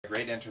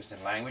great interest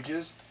in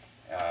languages.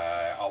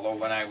 Although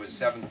when I was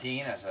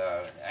 17, as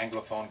an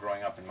Anglophone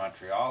growing up in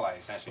Montreal, I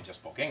essentially just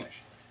spoke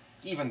English,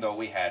 even though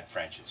we had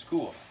French at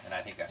school, and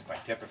I think that's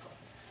quite typical.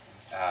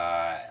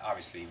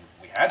 Obviously,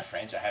 we had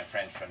French. I had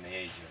French from the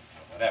age of,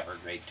 whatever,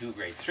 grade 2,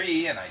 grade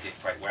 3, and I did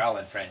quite well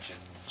in French in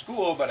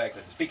school, but I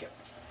couldn't speak it.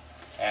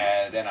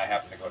 And then I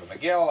happened to go to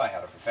McGill. I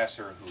had a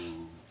professor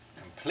who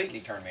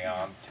completely turned me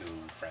on to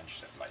French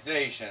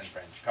civilization,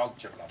 French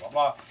culture, blah, blah,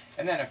 blah.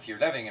 And then if you're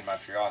living in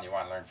Montreal and you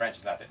want to learn French,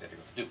 it's not that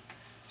difficult to do.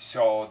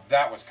 So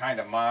that was kind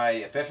of my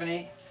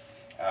epiphany.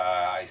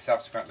 I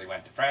subsequently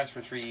went to France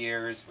for 3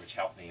 years, which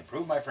helped me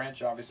improve my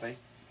French, obviously.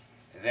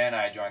 Then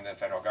I joined the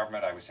federal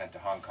government. I was sent to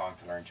Hong Kong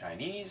to learn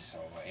Chinese. So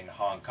in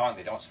Hong Kong,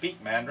 they don't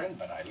speak Mandarin,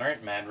 but I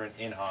learned Mandarin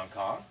in Hong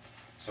Kong.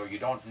 So you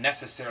don't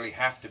necessarily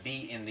have to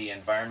be in the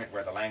environment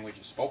where the language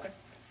is spoken.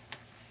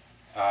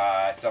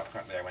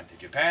 Subsequently, I went to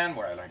Japan,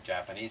 where I learned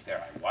Japanese. There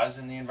I was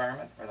in the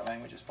environment where the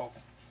language is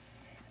spoken.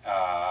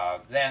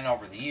 Then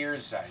over the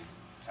years, I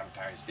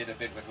sometimes did a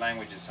bit with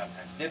languages,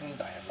 sometimes didn't.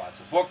 I had lots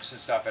of books and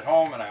stuff at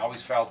home, and I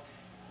always felt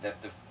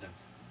that the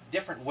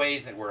different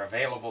ways that were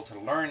available to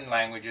learn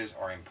languages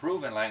or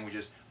improve in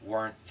languages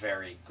weren't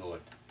very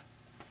good.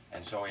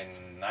 And so in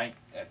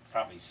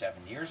probably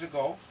 7 years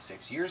ago,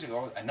 6 years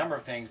ago, a number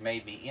of things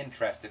made me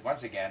interested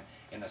once again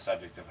in the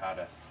subject of how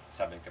to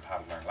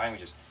learn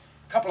languages.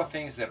 A couple of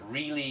things that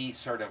really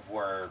sort of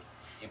were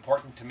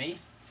important to me.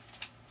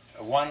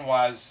 One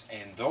was,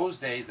 in those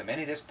days, the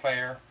mini-disc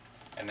player,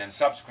 and then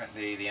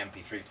subsequently the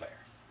MP3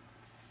 player.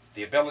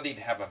 The ability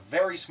to have a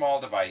very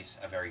small device,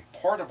 a very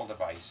portable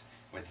device,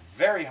 with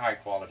very high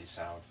quality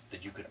sound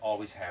that you could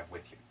always have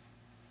with you.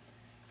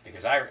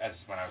 Because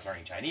when I was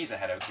learning Chinese, I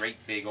had a great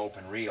big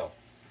open reel,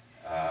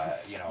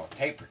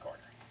 tape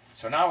recorder.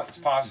 So now it's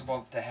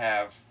possible to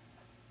have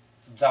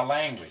the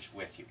language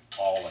with you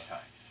all the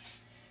time.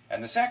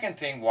 And the second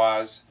thing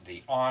was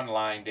the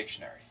online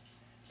dictionary.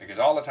 Because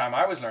all the time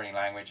I was learning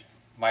language,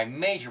 my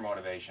major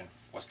motivation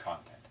was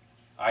content.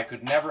 I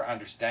could never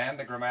understand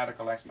the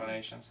grammatical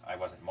explanations. I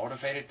wasn't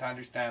motivated to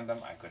understand them.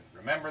 I couldn't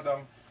remember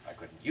them. I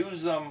couldn't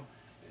use them.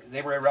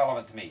 They were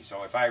irrelevant to me.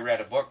 So if I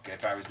read a book,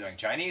 if I was doing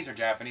Chinese or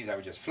Japanese, I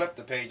would just flip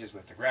the pages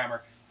with the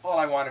grammar. All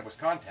I wanted was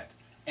content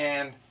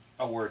and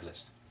a word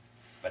list.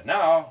 But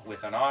now,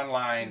 with an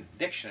online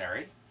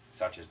dictionary,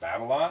 such as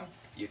Babylon,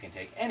 you can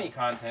take any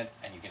content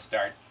and you can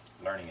start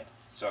learning it.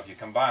 So if you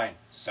combine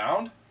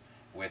sound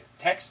with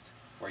text,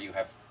 where you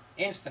have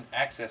instant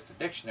access to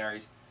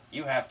dictionaries,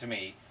 you have, to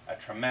me,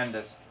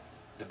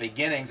 the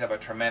beginnings of a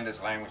tremendous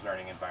language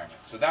learning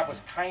environment. So that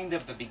was kind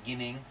of the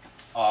beginning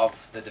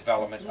of the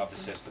development of the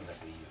system that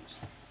we use.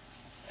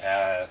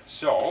 A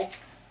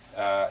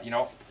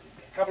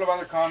couple of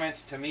other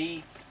comments. To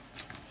me,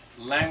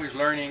 language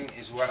learning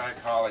is what I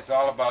call, it's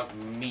all about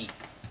me.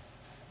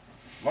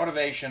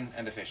 Motivation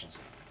and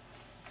efficiency.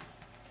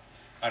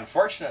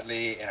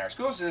 Unfortunately, in our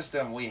school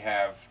system, we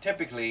have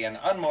typically an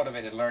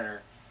unmotivated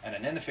learner and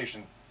an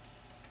inefficient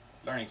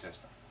learning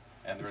system.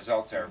 And the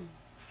results are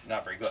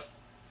not very good.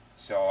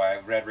 So I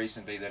read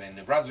recently that in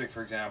New Brunswick,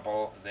 for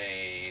example,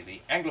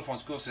 the Anglophone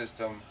school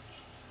system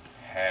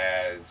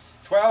has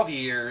 12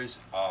 years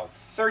of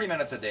 30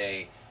 minutes a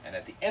day, and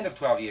at the end of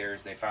 12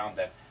 years, they found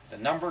that the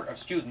number of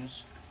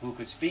students who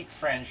could speak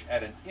French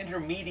at an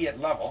intermediate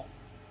level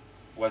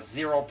was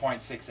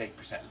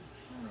 0.68%.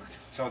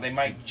 So they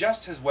might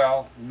just as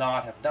well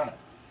not have done it,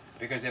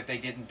 because if they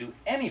didn't do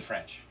any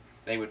French,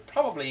 they would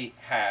probably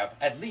have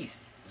at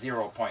least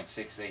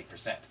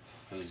 0.68%.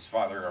 Whose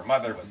father or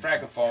mother was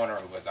francophone or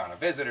who was on a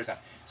visit or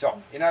something.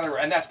 So, in other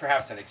words, and that's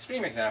perhaps an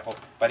extreme example,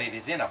 but it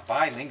is in a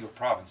bilingual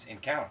province in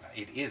Canada.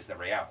 It is the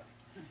reality.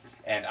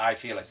 And I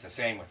feel it's the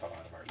same with a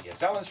lot of our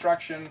ESL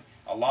instruction.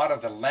 A lot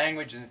of the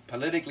language and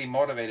politically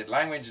motivated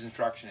language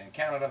instruction in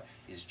Canada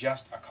is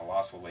just a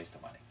colossal waste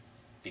of money.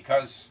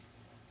 Because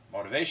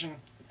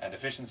motivation and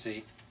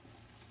efficiency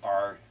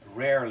are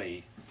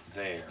rarely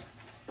there.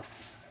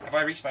 Have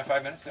I reached my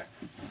 5 minutes there?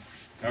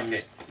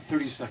 Okay.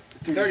 30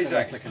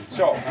 seconds.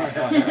 So,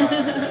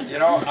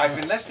 I've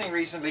been listening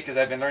recently because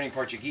I've been learning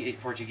Portuguese,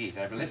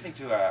 and I've been listening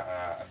to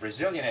a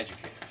Brazilian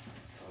educator,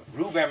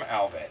 Robyn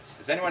Alves.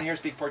 Does anyone here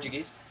speak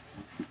Portuguese?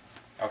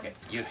 Okay,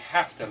 you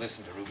have to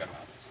listen to Robyn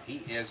Alves.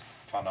 He is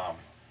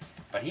phenomenal.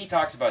 But he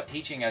talks about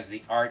teaching as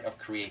the art of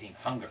creating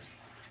hunger.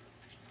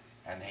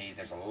 And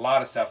there's a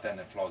lot of stuff then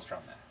that flows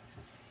from that.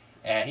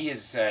 And he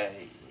is... at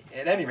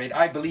any rate,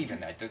 I believe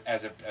in that.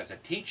 As a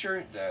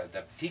teacher,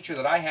 the teacher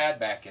that I had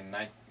back in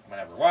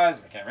whenever it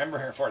was, I can't remember,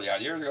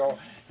 40-odd years ago,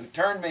 who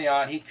turned me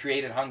on, he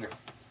created hunger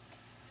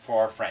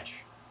for French.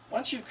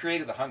 Once you've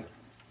created the hunger,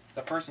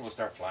 the person will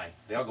start flying.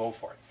 They'll go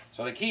for it.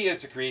 So the key is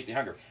to create the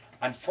hunger.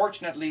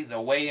 Unfortunately, the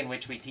way in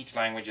which we teach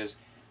languages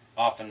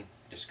often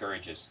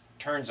discourages,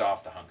 turns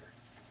off the hunger.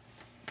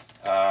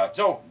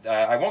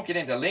 I won't get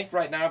into link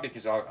right now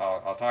because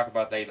I'll talk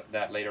about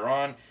that later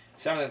on.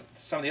 Some of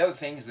the other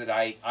things that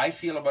I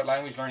feel about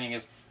language learning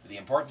is the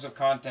importance of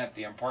content,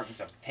 the importance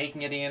of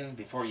taking it in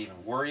before you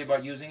even worry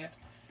about using it.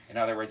 In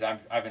other words,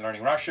 I've been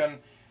learning Russian.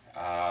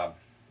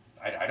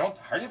 I don't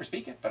hardly ever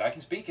speak it, but I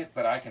can speak it,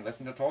 but I can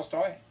listen to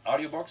Tolstoy,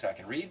 audiobooks, I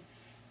can read,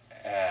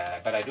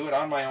 but I do it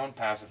on my own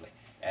passively.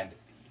 And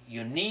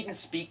you needn't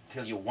speak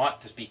till you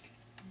want to speak.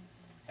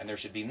 And there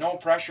should be no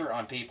pressure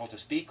on people to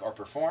speak or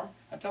perform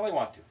until they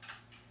want to.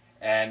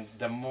 And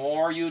the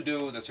more you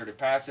do the sort of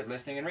passive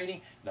listening and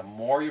reading, the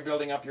more you're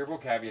building up your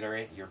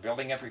vocabulary, you're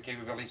building up your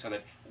capability so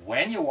that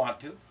when you want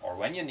to or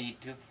when you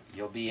need to,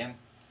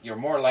 you're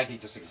more likely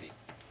to succeed.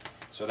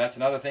 So that's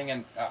another thing,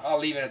 and I'll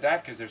leave it at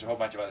that because there's a whole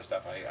bunch of other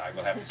stuff I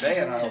will have to say,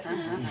 and I'll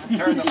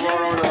turn the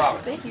floor over to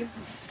Robyn. Thank you.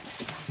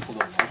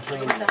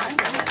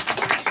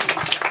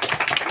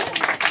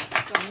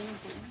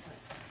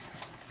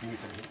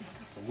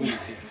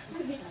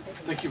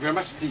 Thank you very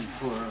much, Steve,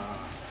 for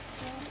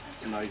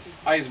a nice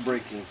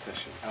ice-breaking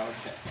session.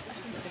 Okay.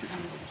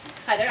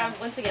 Hi there,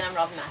 once again I'm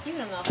Robyn Matthews,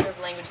 and I'm the author of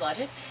Language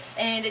Logic,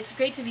 and it's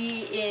great to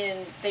be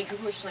in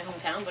Vancouver, which is my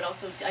hometown, but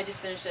also I just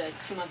finished a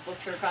 2-month book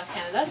tour across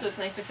Canada, so it's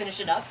nice to finish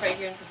it up right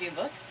here in Sophia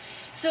Books.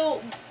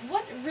 So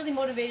what really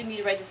motivated me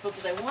to write this book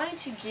was I wanted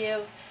to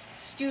give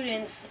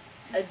students,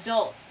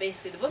 adults,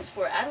 basically the book's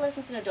for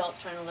adolescents and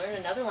adults trying to learn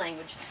another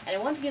language, and I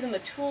wanted to give them a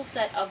tool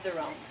set of their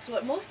own. So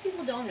what most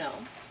people don't know,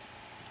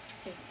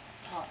 here's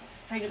a pause.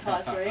 Pregnant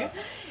pause for you,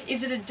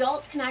 is that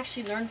adults can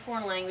actually learn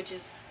foreign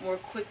languages more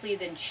quickly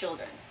than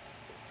children.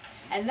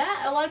 And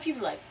that, a lot of people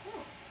are like,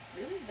 oh,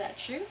 really, is that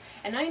true?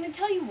 And I'm going to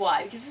tell you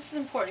why, because this is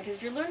important, because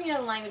if you're learning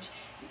another language,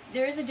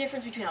 there is a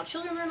difference between how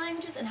children learn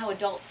languages and how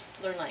adults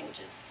learn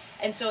languages.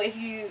 And so if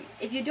you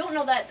don't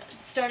know that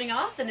starting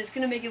off, then it's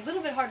going to make it a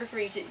little bit harder for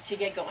you to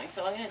get going.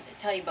 So I'm going to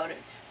tell you about it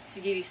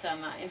to give you some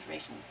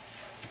information.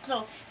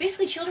 So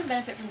basically children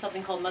benefit from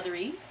something called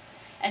motherese.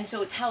 And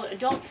so it's how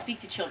adults speak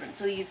to children.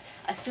 So they use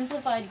a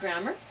simplified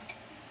grammar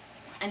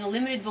and a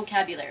limited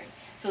vocabulary.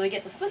 So they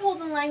get the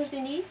foothold in the language they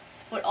need,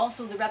 but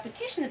also the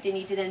repetition that they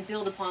need to then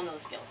build upon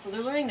those skills. So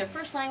they're learning their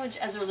first language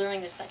as they're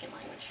learning their second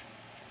language.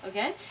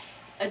 Okay?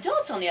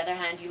 Adults, on the other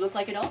hand, you look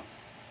like adults.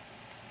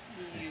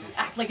 You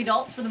act like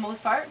adults for the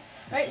most part,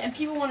 right? And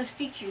people want to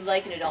speak to you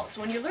like an adult. So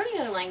when you're learning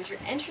another language, you're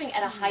entering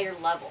at a higher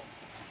level.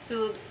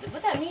 So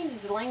what that means is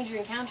the language you're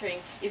encountering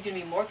is going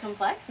to be more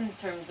complex in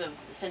terms of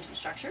sentence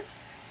structure.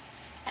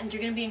 And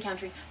you're going to be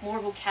encountering more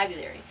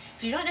vocabulary.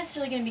 So you're not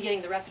necessarily going to be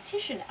getting the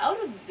repetition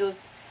out of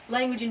those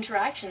language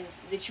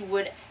interactions that you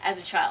would as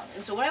a child.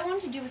 And so what I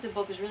wanted to do with the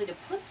book was really to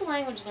put the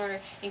language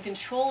learner in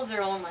control of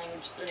their own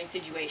language learning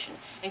situation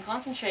and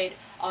concentrate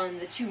on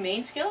the two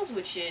main skills,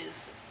 which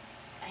is,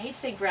 I hate to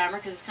say grammar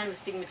because it's kind of a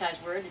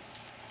stigmatized word.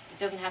 It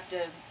doesn't have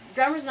to,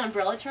 grammar is an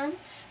umbrella term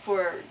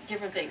for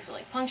different things, so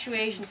like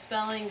punctuation,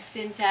 spelling,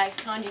 syntax,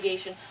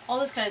 conjugation, all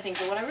those kind of things.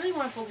 But what I really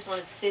want to focus on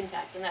is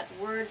syntax, and that's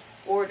word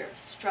order,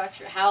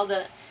 structure, how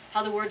the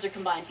words are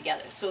combined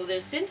together. So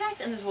there's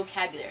syntax and there's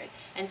vocabulary.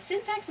 And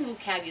syntax and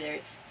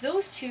vocabulary,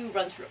 those two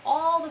run through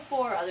all the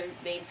 4 other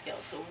main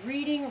skills. So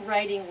reading,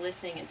 writing,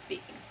 listening, and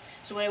speaking.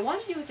 So what I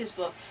wanted to do with this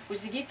book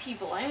was to give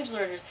people, language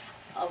learners,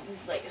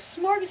 like a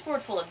smorgasbord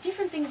full of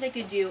different things they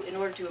could do in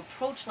order to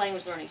approach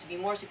language learning to be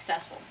more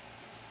successful.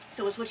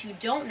 So it's what you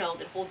don't know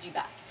that holds you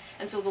back.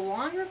 And so the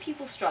longer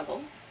people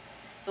struggle,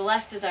 the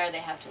less desire they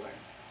have to learn.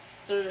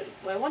 So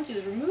what I want to do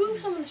is remove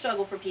some of the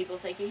struggle for people.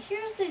 Say, okay,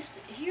 here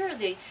are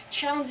the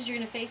challenges you're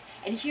going to face,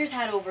 and here's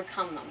how to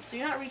overcome them. So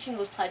you're not reaching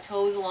those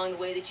plateaus along the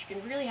way, that you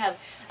can really have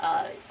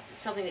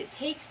something that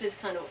takes this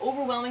kind of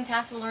overwhelming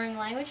task of learning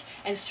language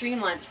and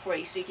streamlines it for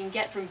you so you can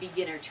get from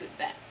beginner to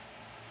advanced.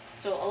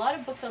 So a lot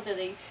of books out there,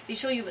 they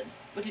show you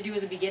what to do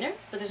as a beginner,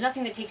 but there's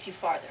nothing that takes you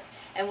farther.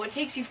 And what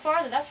takes you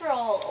farther, that's where a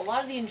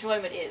lot of the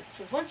enjoyment is.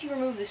 Because once you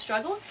remove the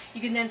struggle,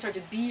 you can then start to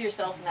be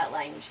yourself in that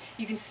language.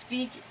 You can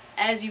speak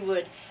as you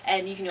would,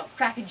 and you can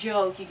crack a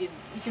joke, you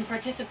can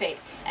participate,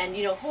 and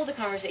hold a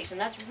conversation.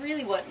 That's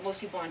really what most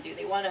people want to do.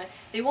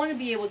 They want to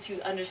be able to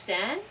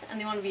understand,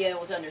 and they want to be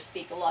able to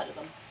underspeak, a lot of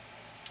them.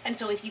 And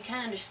so if you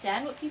can't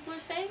understand what people are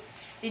saying,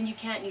 then you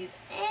can't use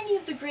any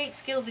of the great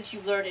skills that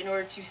you've learned in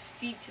order to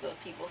speak to those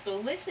people. So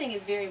listening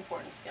is a very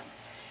important skill.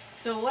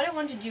 So what I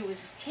wanted to do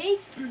was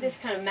take this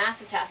kind of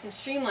massive task and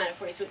streamline it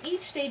for you. So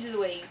each stage of the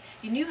way,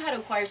 you knew how to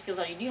acquire skills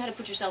on it, you knew how to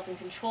put yourself in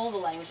control of the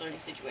language learning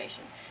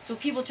situation. So if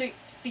people are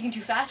speaking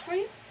too fast for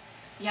you,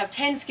 you have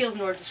 10 skills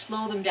in order to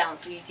slow them down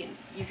so you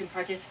can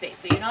participate.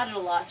 So you're not at a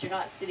loss, you're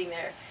not sitting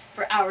there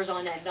for hours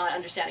on end not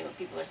understanding what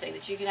people are saying,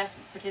 that you can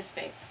actually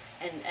participate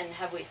and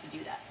have ways to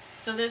do that.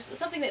 So there's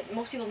something that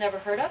most people never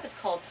heard of. It's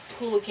called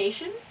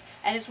collocations,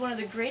 and it's one of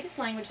the greatest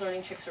language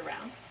learning tricks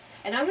around.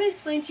 And I'm going to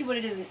explain to you what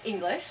it is in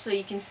English so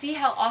you can see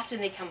how often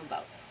they come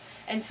about.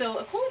 And so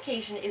a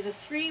collocation is a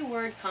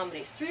 3-word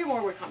combination, 3 or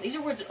more word combination. These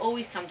are words that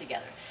always come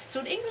together. So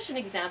in English, an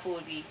example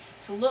would be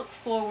to look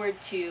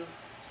forward to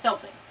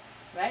something,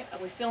 right?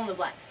 And we fill in the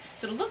blanks.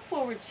 So to look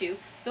forward to,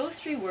 those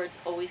 3 words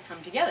always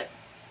come together.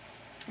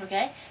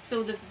 Okay?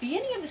 So the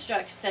beginning of the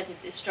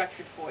sentence is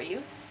structured for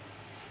you.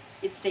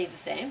 It stays the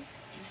same.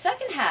 The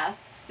second half,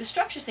 The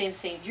structure same,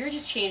 you're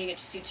just changing it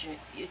to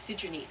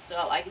suit your needs.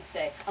 So I could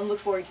say, I look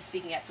forward to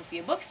speaking at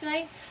Sophia Books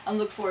tonight, I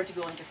look forward to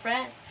going to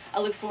France, I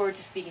look forward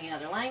to speaking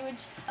another language,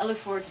 I look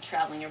forward to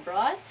traveling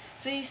abroad.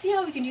 So you see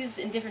how we can use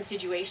this in different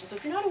situations. So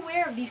if you're not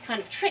aware of these kind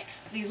of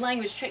tricks, these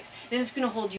language tricks, then it's going to hold you